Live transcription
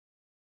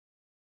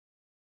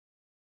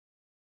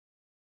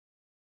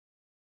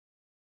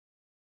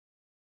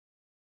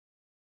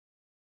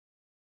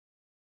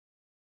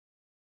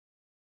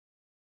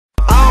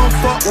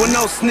fuck with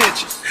no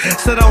snitches.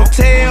 So don't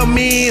tell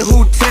me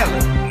who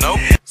tellin'. Nope.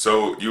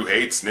 So you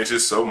hate snitches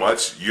so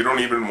much, you don't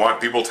even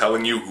want people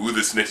telling you who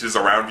the snitches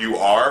around you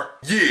are?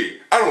 Yeah,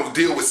 I don't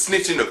deal with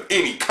snitching of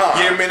any kind.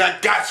 Yeah, man, I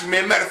got you,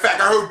 man. Matter of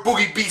fact, I heard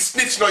Boogie B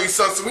snitching on you,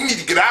 son, so we need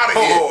to get out of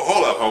here.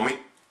 Hold up, homie.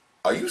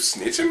 Are you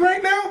snitching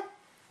right now?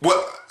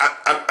 Well,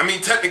 I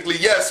mean, technically,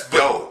 yes, but...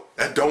 Yo,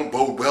 that don't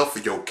bode well for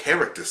your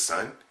character,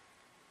 son.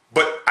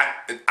 But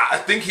I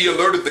think he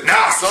alerted the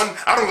cops, son.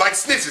 I don't like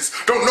snitches.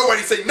 Don't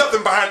nobody say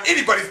nothing behind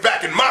anybody's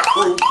back in my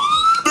crew.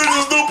 This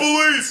is the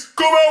police!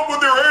 Come out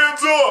with your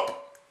hands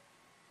up!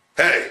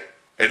 Hey,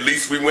 at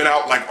least we went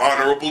out like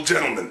honorable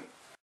gentlemen.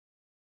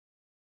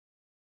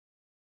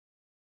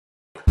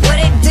 What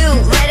it do?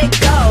 Let it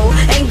go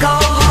and go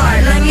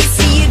hard. Let me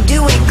see you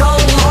do it. Go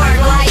hard,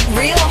 like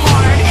real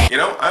hard. You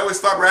know, I always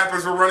thought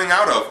rappers were running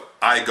out of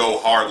I go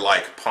hard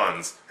like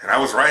puns. And I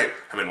was right.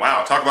 I mean,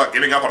 wow, talk about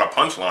giving up on a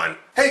punchline.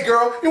 Hey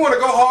girl, you wanna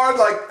go hard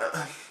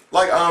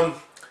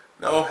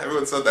no,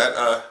 everyone said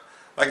that,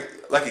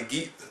 like a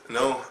geek,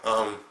 no,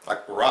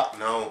 like rock,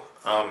 no,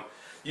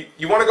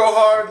 you wanna go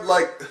hard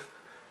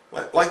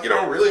like, you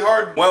know, really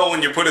hard? Well,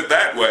 when you put it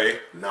that way,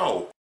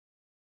 No.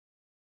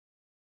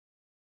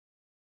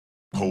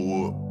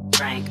 Pull up.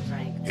 Frank.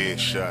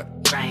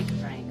 Headshot. Frank.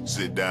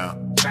 Sit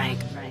down. Frank.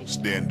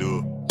 Stand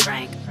up.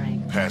 Frank.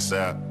 Pass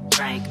out.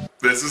 Frank.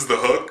 this is the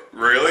hook?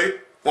 Really?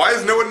 Why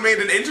has no one made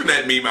an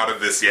internet meme out of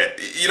this yet?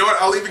 You know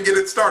what? I'll even get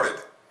it started.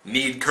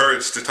 Need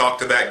courage to talk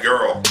to that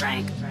girl.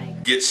 Frank.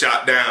 Get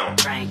shot down.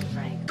 Frank.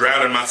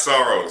 Drown in my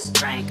sorrows.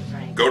 Frank.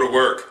 Go to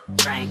work.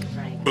 Frank.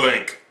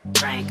 Blink.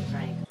 Frank.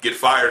 Get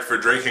fired for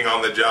drinking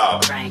on the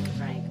job. Frank.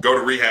 Go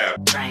to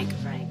rehab. Frank.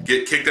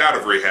 Get kicked out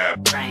of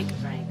rehab. Frank.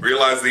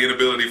 Realize the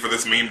inability for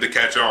this meme to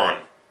catch on.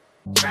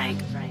 Frank.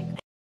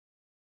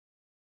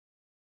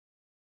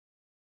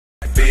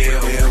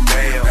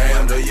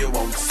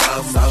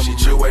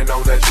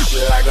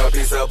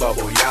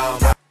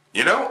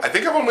 You know, I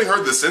think I've only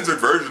heard the censored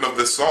version of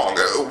this song.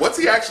 What's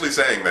he actually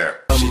saying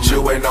there? She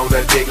chewing on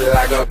that dick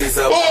like a piece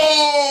of...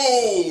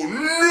 Oh,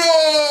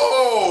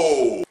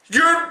 no!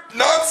 You're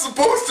not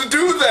supposed to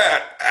do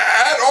that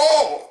at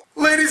all!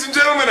 Ladies and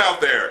gentlemen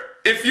out there,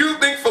 if you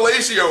think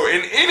fellatio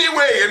in any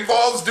way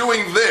involves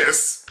doing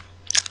this,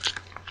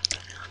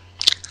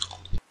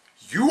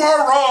 you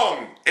are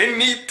wrong and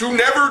need to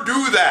never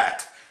do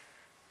that.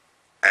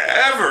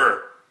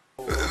 Ever.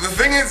 The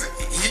thing is,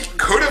 he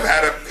could have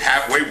had a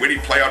halfway witty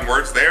play on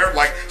words there,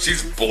 like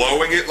she's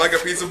blowing it like a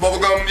piece of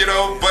bubblegum, you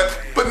know,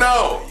 but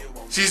no,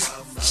 she's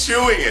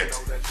chewing it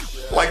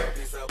like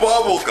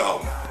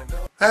bubblegum.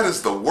 That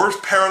is the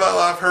worst parallel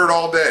I've heard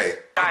all day.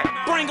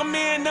 Bring them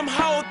in, them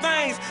whole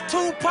things.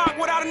 Tupac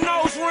without a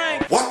nose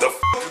ring. What the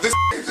f did this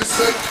just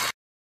say?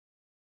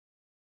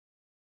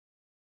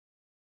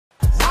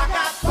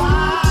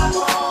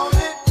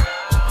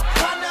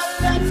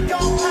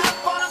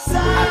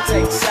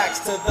 Take shots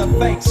to the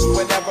face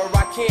whenever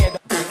I can.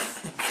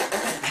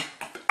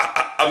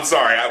 I'm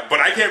sorry, but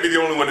I can't be the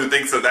only one who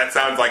thinks that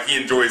sounds like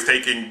he enjoys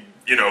taking,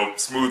 you know,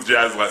 smooth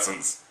jazz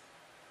lessons.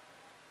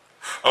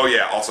 Oh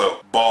yeah,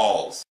 also,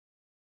 balls.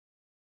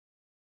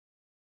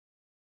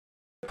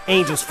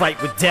 Angels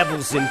fight with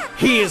devils, and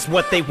here's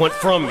what they want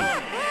from me.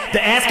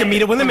 They're asking me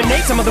to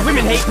eliminate some of the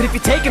women hate, but if you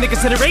take into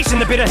consideration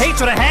the bitter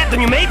hatred I have, then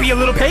you may be a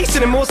little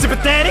patient and more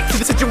sympathetic to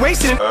the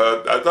situation.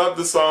 I thought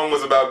the song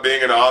was about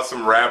being an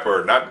awesome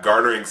rapper, not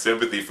garnering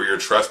sympathy for your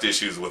trust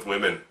issues with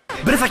women.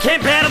 But if I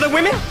can't battle the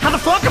women, how the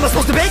fuck am I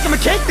supposed to bake them a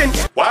cake then?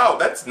 Wow,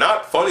 that's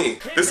not funny.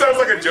 This sounds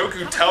like a joke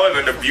you tell at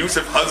an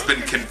abusive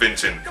husband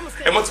convention.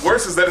 And what's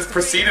worse is that it's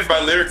preceded by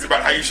lyrics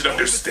about how you should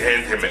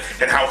understand him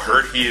and how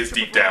hurt he is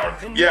deep down.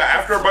 Yeah,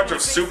 after a bunch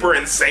of super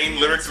insane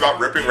lyrics about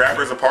ripping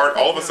rappers apart,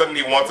 all of a sudden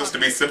he wants us to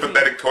be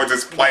sympathetic towards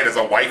his plight as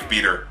a wife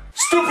beater.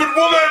 Stupid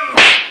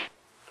woman!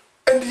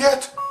 And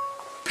yet,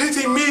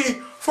 pity me,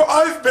 for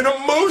I've been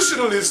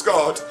emotionally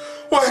scarred.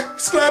 Why,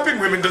 slapping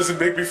women doesn't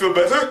make me feel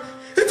better.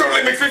 It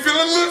only makes me feel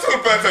a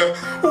little better.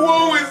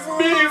 Woe is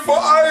me, for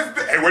I've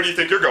been... Hey, where do you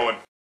think you're going?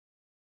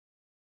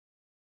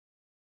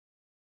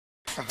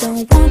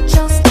 Don't want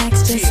your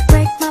stacks, just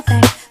break my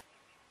back.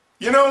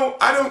 You know,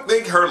 I don't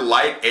think her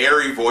light,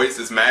 airy voice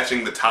is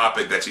matching the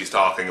topic that she's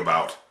talking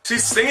about.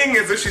 She's singing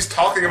as if she's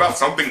talking about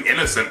something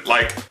innocent,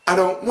 like, I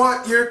don't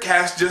want your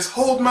cash, just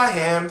hold my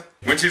hand.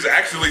 When she's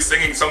actually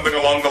singing something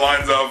along the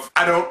lines of,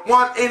 I don't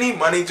want any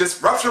money,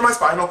 just rupture my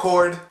spinal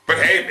cord. But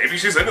hey, maybe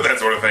she's into that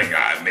sort of thing.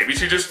 Maybe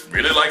she just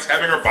really likes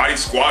having her body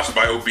squashed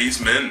by obese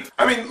men.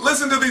 I mean,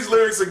 listen to these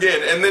lyrics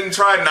again, and then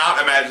try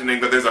not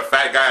imagining that there's a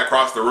fat guy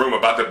across the room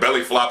about to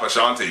belly flop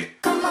Ashanti.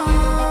 Come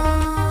on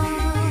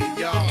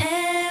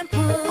and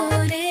put it on.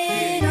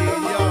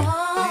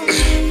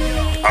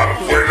 I'ma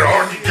put it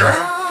on you,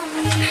 girl.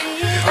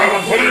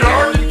 I'ma put it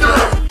on you,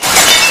 girl.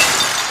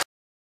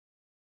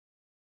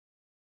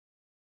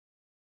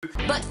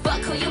 But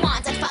fuck who you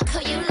want and fuck who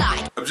you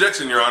like.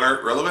 Objection, Your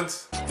Honor.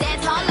 Relevance?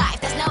 Dance all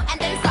life, there's no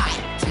end in sight.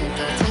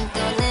 Twinkle,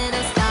 twinkle,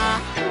 little star.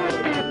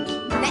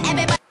 Now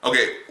everybody.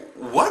 Okay,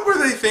 what were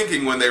they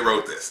thinking when they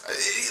wrote this?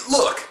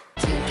 Look,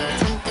 Twinkle,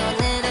 twinkle,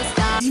 little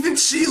star. even Even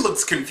she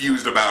looks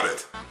confused about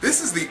it.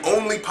 This is the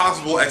only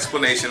possible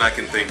explanation I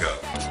can think of.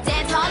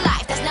 Dance all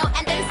life, there's no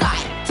end in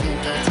sight.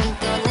 Twinkle,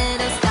 twinkle,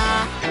 little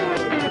star.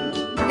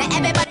 Now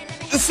everybody let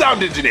me The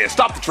sound engineer,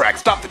 stop the track,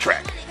 stop the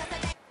track.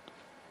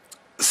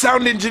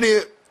 Sound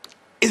engineer,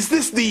 is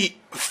this the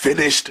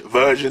finished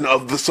version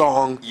of the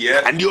song?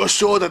 Yeah. And you're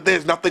sure that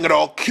there's nothing at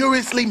all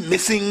curiously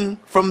missing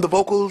from the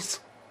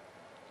vocals?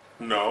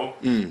 No.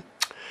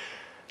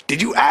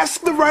 Did you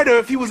ask the writer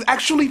if he was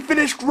actually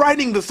finished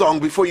writing the song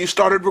before you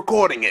started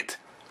recording it?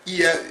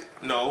 Yeah,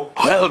 no.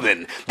 Well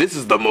then, this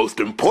is the most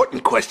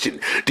important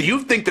question. Do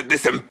you think that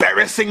this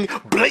embarrassing,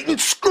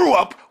 blatant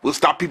screw-up will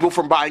stop people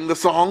from buying the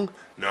song?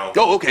 No.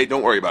 Oh, okay,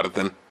 don't worry about it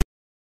then.